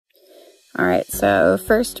All right, so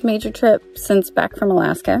first major trip since back from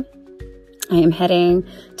Alaska. I am heading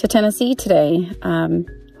to Tennessee today.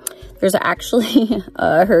 There's actually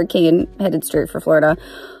a hurricane headed straight for Florida.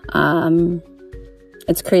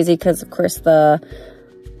 It's crazy because, of course, the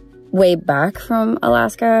way back from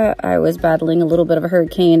Alaska, I was battling a little bit of a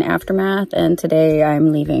hurricane aftermath, and today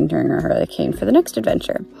I'm leaving during a hurricane for the next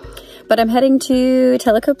adventure. But I'm heading to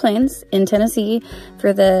Tellico Plains in Tennessee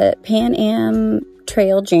for the Pan Am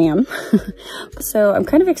Trail Jam. So I'm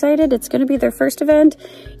kind of excited. It's going to be their first event.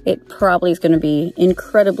 It probably is going to be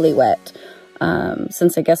incredibly wet,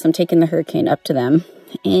 since I guess I'm taking the hurricane up to them.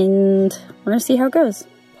 And we're going to see how it goes.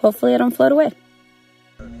 Hopefully I don't float away.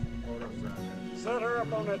 Set her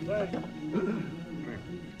up on that table.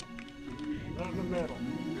 Right in the middle.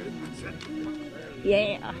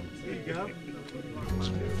 Yeah. There you go.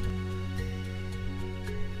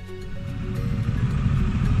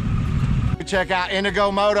 Check out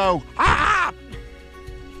indigo.moto. Ah!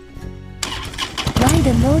 Ride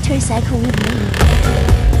a motorcycle with me.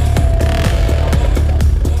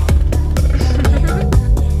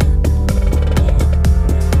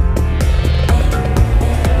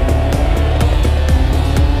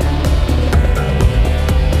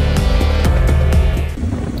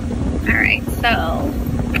 Alright, so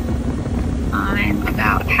I'm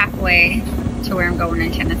about halfway to where I'm going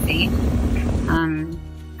in Tennessee.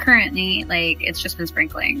 Currently, like, it's just been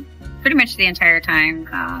sprinkling pretty much the entire time.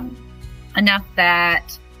 Enough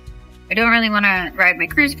that I don't really want to ride my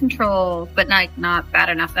cruise control, but not bad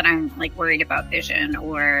enough that I'm like worried about vision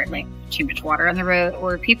or like too much water on the road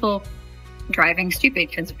or people driving stupid,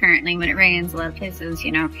 because apparently when it rains a lot of places,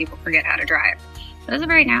 you know, people forget how to drive. But as of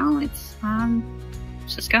right now, it's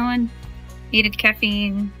just going. Needed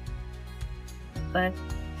caffeine, but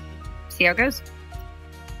see how it goes.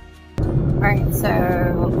 Alright, so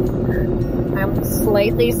I'm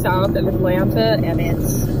slightly south of Atlanta and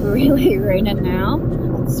it's really raining now.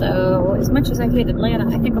 So as much as I hate Atlanta,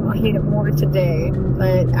 I think I'm gonna hate it more today.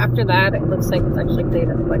 But after that, it looks like it's actually cleared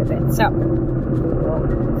up quite a bit. So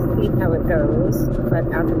we'll see how it goes. But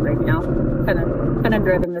as of right now, kind of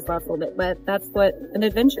driving this off a little bit. But that's what an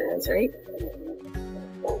adventure is, right?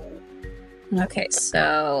 Okay,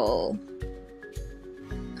 so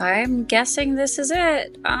I'm guessing this is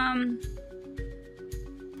it.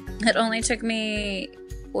 It only took me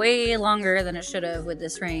way longer than it should have with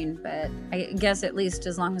this rain, but I guess at least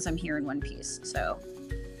as long as I'm here in one piece, so.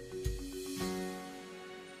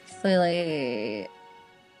 Clearly,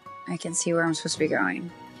 I can see where I'm supposed to be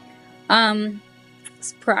going.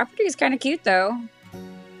 This property is kind of cute, though.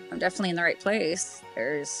 I'm definitely in the right place.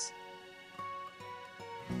 There's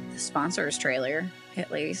the sponsor's trailer,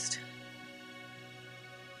 at least.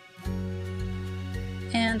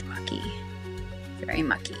 And mucky. Very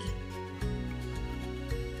mucky.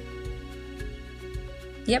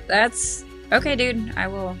 Yep, that's okay, dude.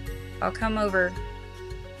 I'll come over.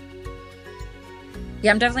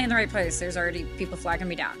 Yeah, I'm definitely in the right place. There's already people flagging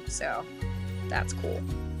me down, so that's cool.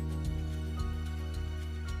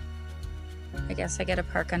 I guess I get to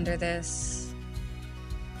park under this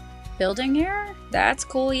building here. That's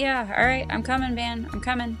cool. Yeah. All right, I'm coming, man. I'm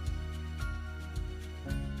coming.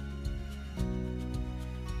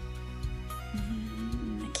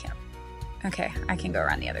 Okay, I can go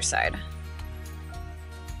around the other side.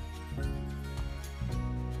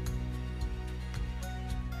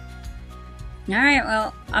 Alright,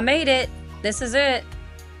 well, I made it. This is it.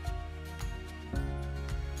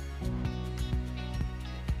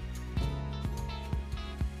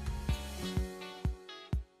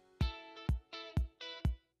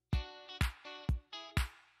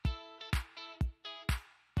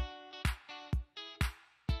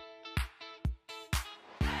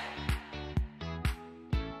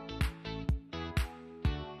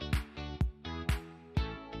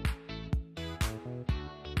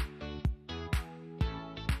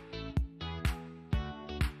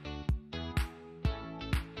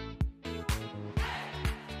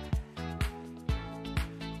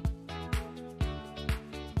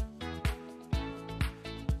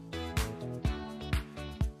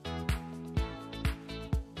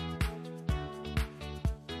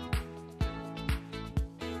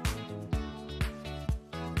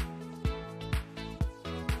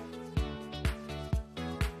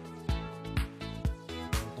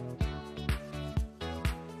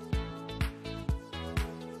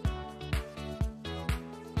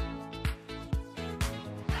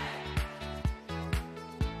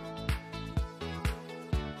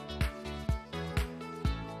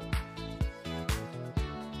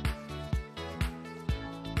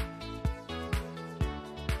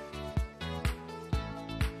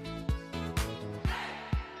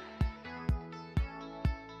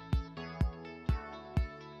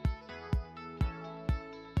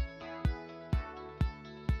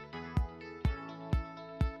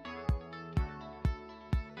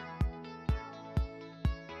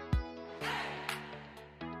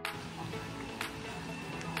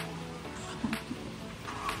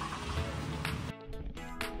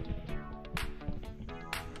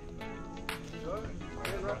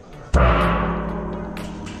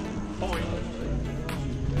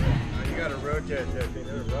 gotta rotate that thing.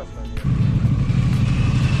 There's rust on you.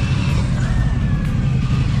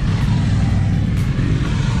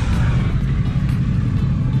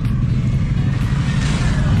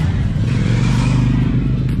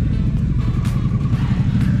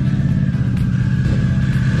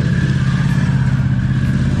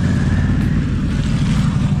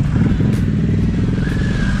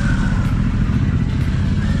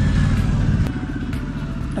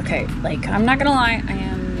 Okay, like, I'm not gonna lie, I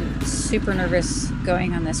am super nervous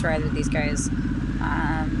going on this ride with these guys.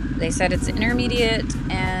 They said it's intermediate,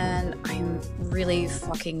 and I'm really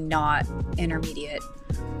fucking not intermediate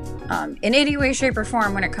in any way, shape, or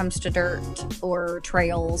form when it comes to dirt or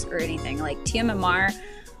trails or anything. Like, TMMR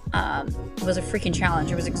was a freaking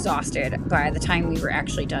challenge. I was exhausted by the time we were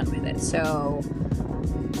actually done with it. So,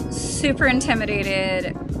 super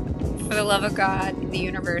intimidated. For the love of God, the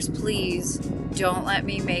universe, please don't let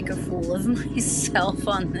me make a fool of myself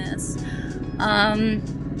on this.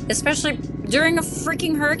 Especially during a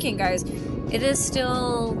freaking hurricane, guys. It is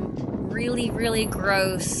still really, really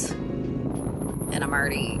gross. And I'm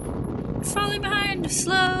already falling behind.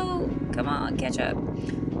 Slow. Come on, catch up.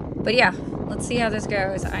 But yeah, let's see how this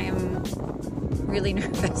goes. I am really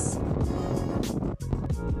nervous.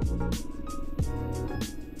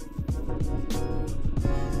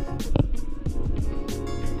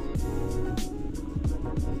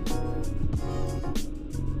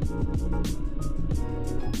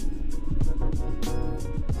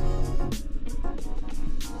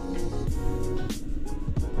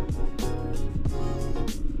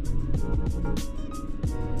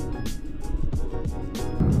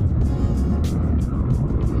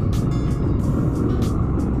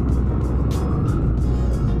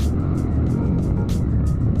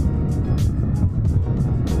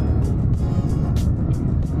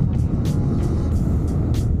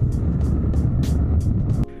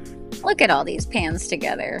 Look at all these pans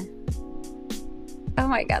together. Oh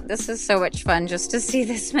my god, this is so much fun just to see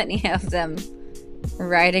this many of them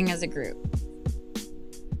riding as a group.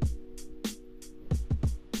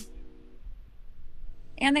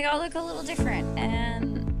 And they all look a little different,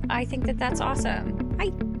 and I think that that's awesome.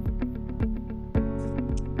 Hi!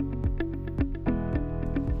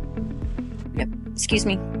 Yep, excuse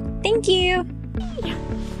me. Thank you!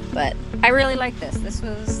 But I really like this. This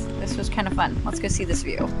was kind of fun. Let's go see this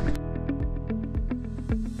view.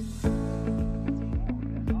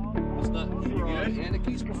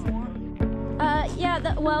 Yeah,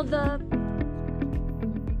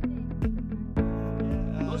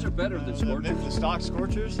 those are better than Scorchers. The stock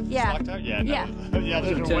Scorchers? Yeah. Stock type? Yeah, no. Yeah. Yeah,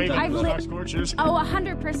 those are way better than stock Scorchers. Oh,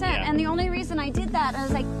 100%. Yeah. And the only reason I did that, I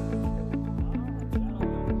was like,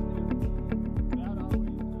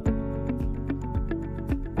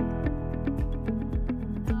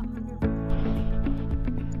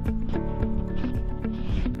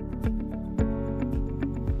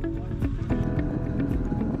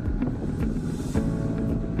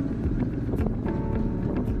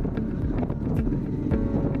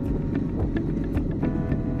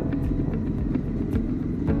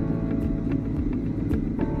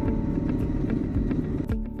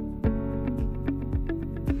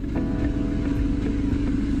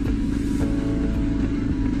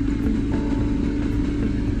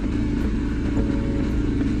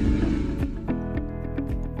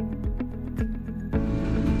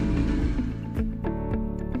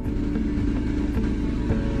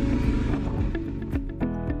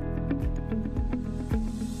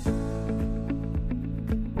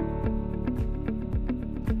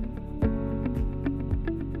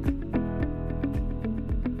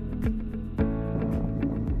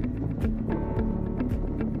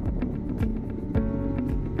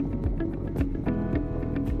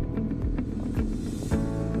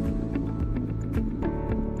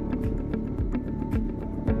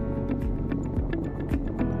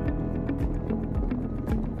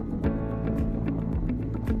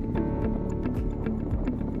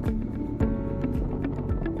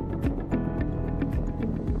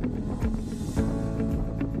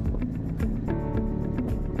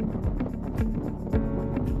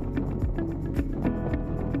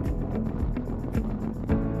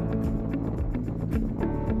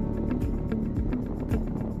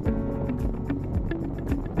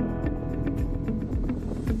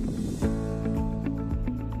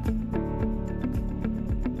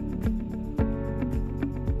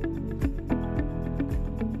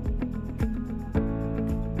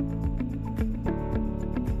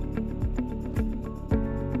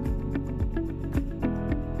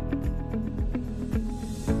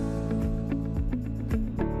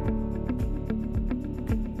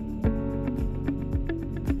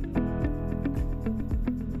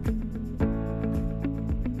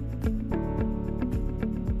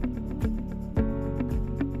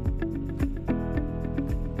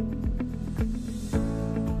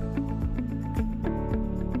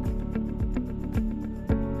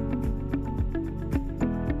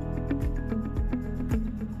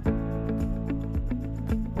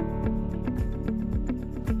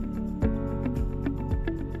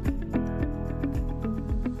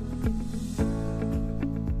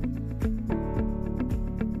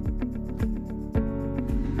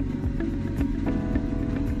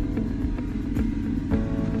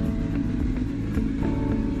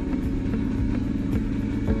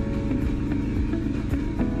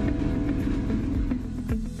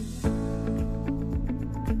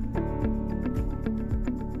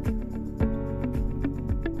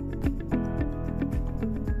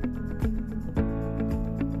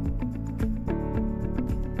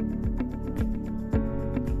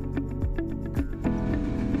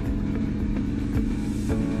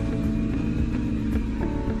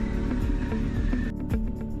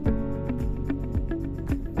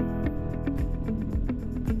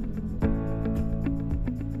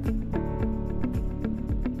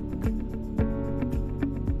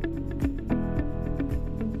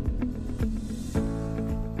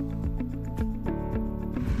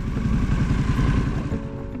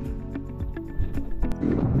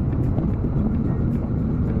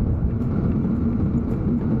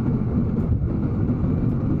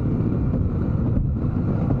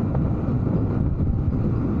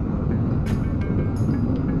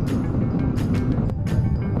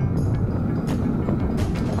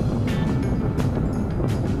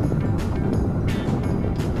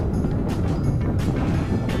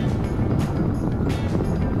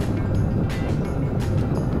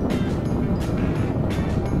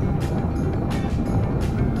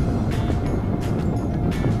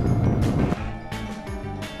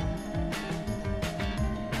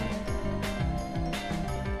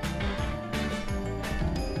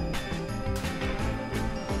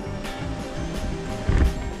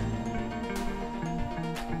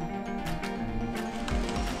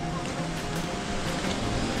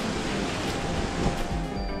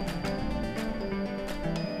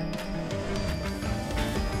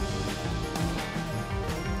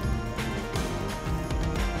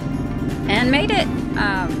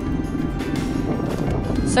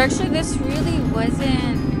 So actually this really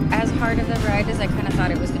wasn't as hard of a ride as I kind of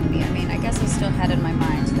thought it was going to be. I mean, I guess I still had in my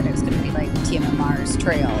mind that it was going to be like TMMR's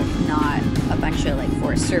trail, not a bunch of like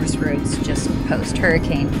forest service roads just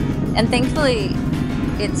post-hurricane. And thankfully,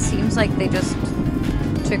 it seems like they just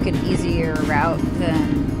took an easier route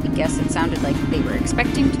than I guess it sounded like they were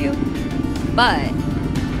expecting to. But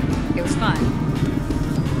it was fun,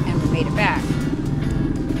 and we made it back.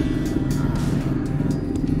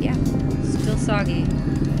 Yeah, still soggy.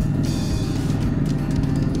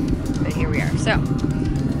 But here we are. So,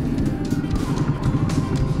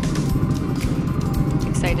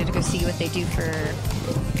 excited to go see what they do for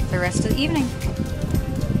the rest of the evening.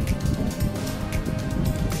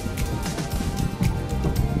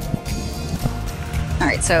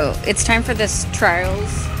 Alright, so it's time for this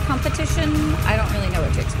trials competition. I don't really know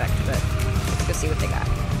what to expect, but let's go see what they got.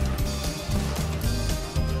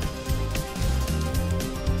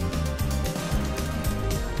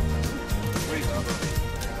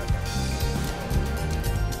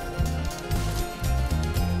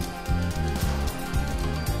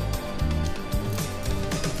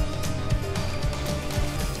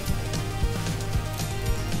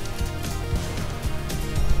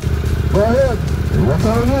 Go ahead. What's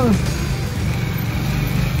on you?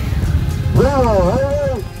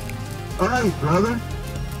 Whoa, all right, brother.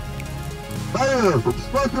 Fire from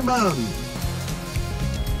Smoky Mountain.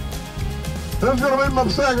 Who's gonna be my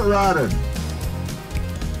second rider?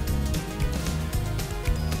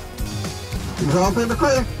 He's off in the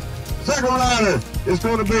creek. Second rider is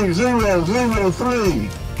gonna be 003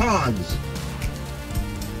 Hans.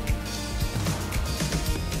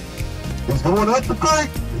 He's going up the creek.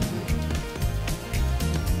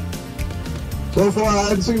 So far, I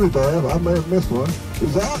hadn't seen it there. I may have missed one.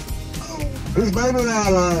 He's out. Oh, he's made it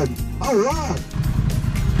out. All right.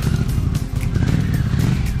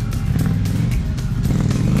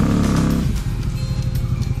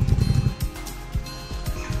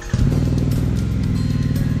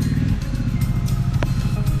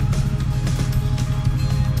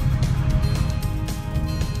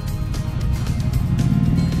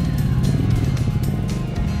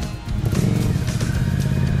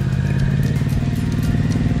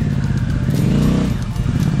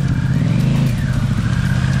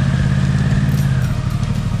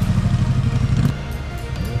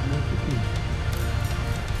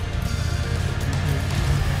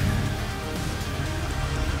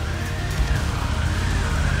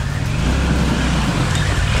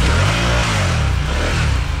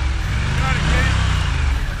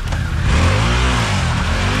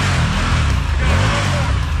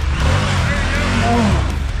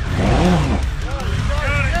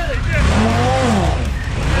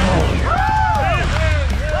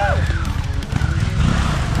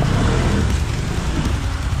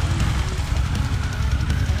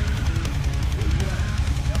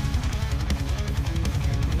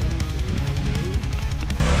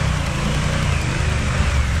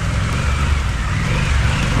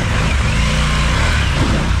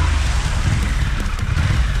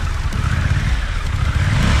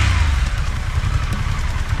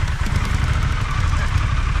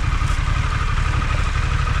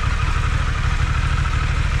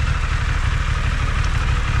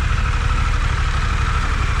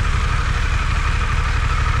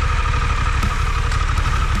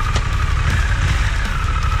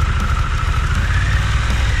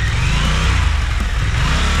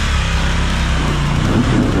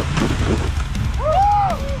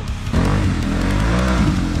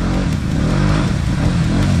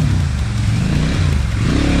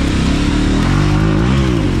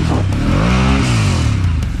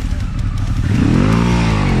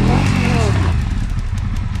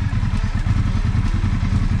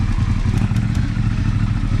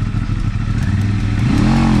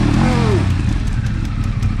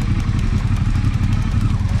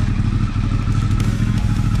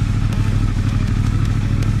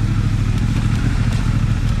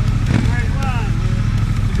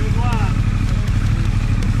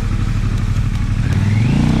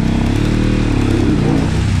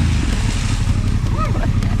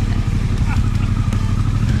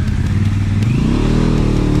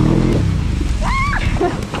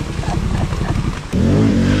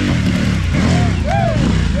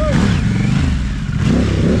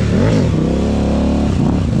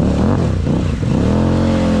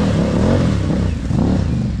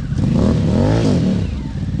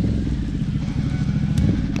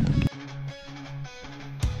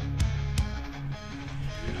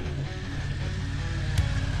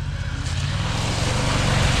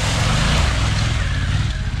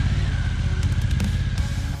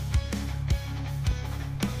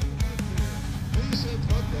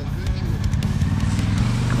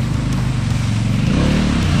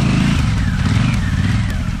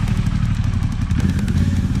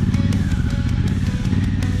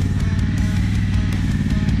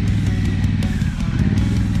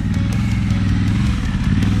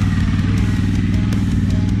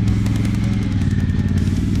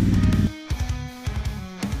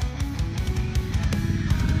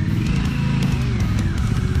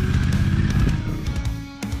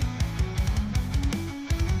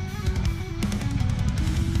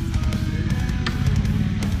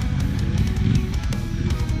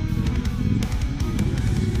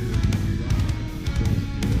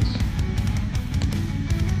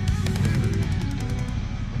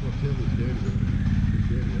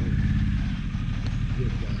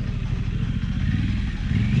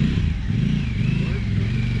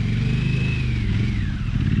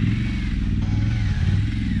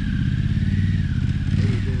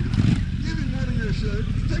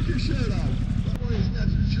 your shirt off. That boy's got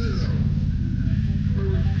your shirt off.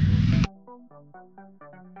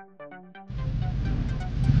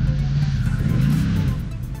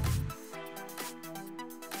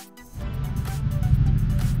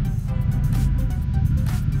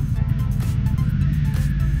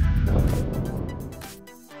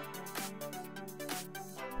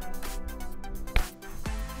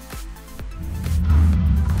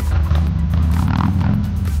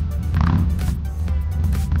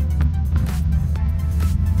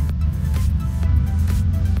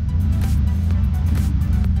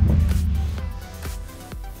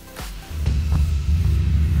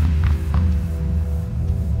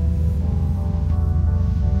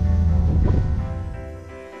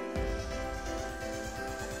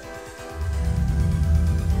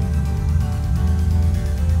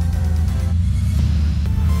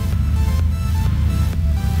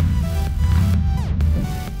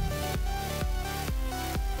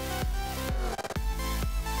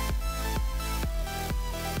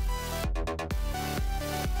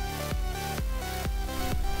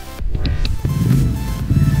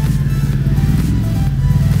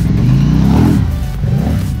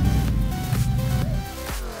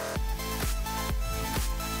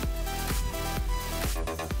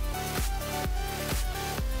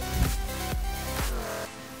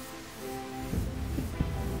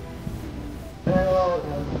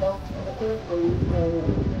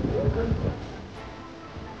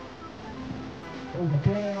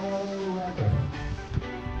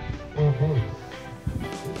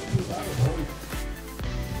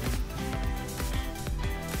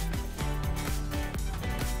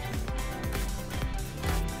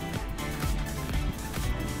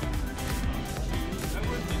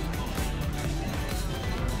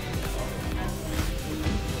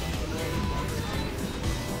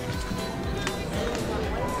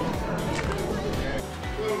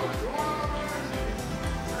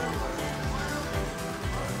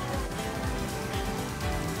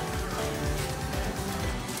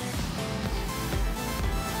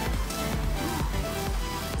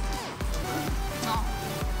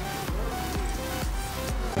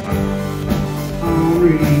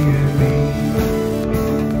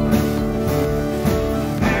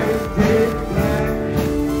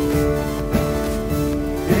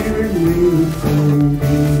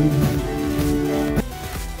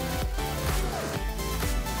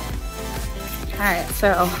 Alright,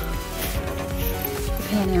 so the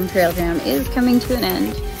Pan Am Trail Jam is coming to an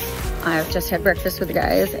end. I've just had breakfast with the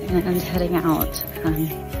guys and heading out.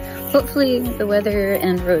 Hopefully the weather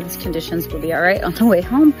and roads conditions will be alright on the way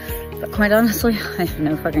home, but quite honestly, I have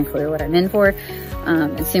no fucking clue what I'm in for.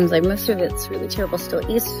 It seems like most of it's really terrible still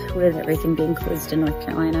east with everything being closed in North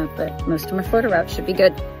Carolina, but most of my Florida routes should be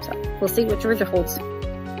good. So we'll see what Georgia holds.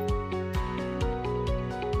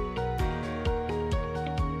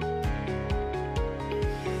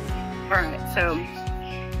 Alright, so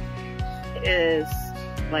it is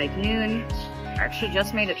like noon. I actually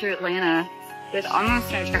just made it through Atlanta with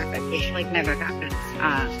almost no traffic, which like never happens.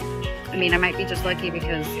 I mean, I might be just lucky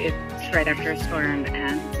because it's right after a storm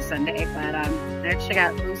and it's a Sunday, but I actually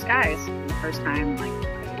got blue skies for the first time in like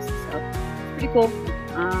days, so it's pretty cool.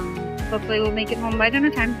 Hopefully we'll make it home by dinner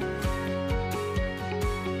time.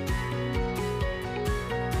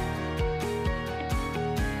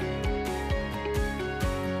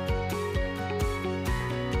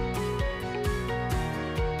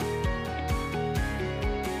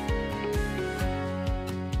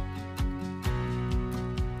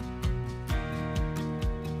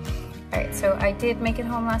 Alright, so I did make it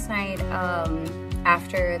home last night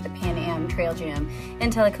after the Pan Am Trail Jam in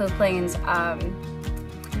Tellico Plains.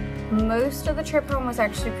 Most of the trip home was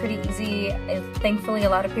actually pretty easy. Thankfully, a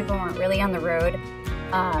lot of people weren't really on the road.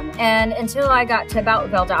 And until I got to about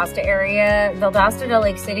Valdosta area, Valdosta to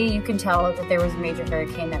Lake City, you can tell that there was a major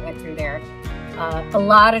hurricane that went through there. A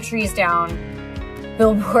lot of trees down,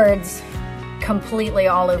 billboards completely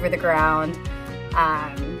all over the ground.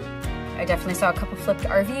 I definitely saw a couple flipped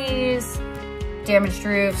RVs, damaged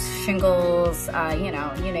roofs, shingles, you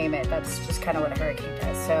know, you name it. That's just kind of what a hurricane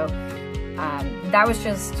does. So that was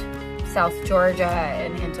just South Georgia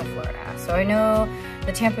and into Florida. So I know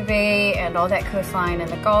the Tampa Bay and all that coastline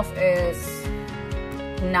and the Gulf is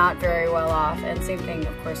not very well off. And same thing,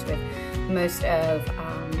 of course, with most of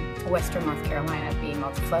Western North Carolina being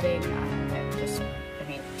multi-flooding. I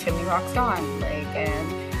mean, Chimney Rock's gone, like,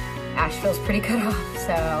 and Asheville's pretty cut off.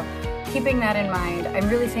 So keeping that in mind, I'm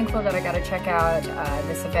really thankful that I got to check out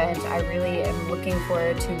this event. I really am looking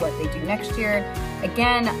forward to what they do next year.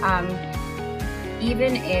 Again,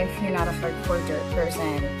 even if you're not a hardcore dirt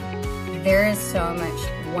person, there is so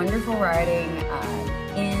much wonderful riding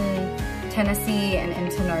in Tennessee and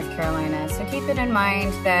into North Carolina. So keep it in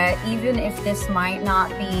mind that even if this might not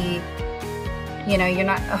be, you know, you're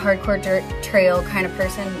not a hardcore dirt trail kind of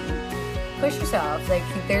person, push yourself. Like,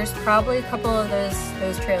 there's probably a couple of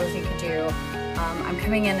those trails you could do. I'm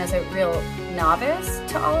coming in as a real novice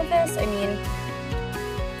to all of this. I mean,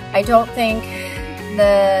 I don't think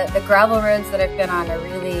the gravel roads that I've been on are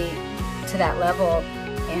really to that level,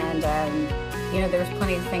 and you know, there's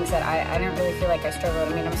plenty of things that I don't really feel like I struggled.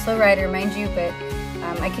 I mean, I'm a slow rider, mind you, but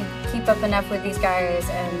I can keep up enough with these guys,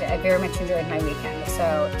 and I very much enjoyed my weekend.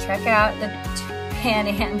 So check out the Pan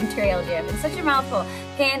Am Trail Jam. It's such a mouthful.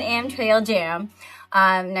 Pan Am Trail Jam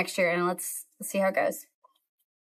next year, and let's see how it goes.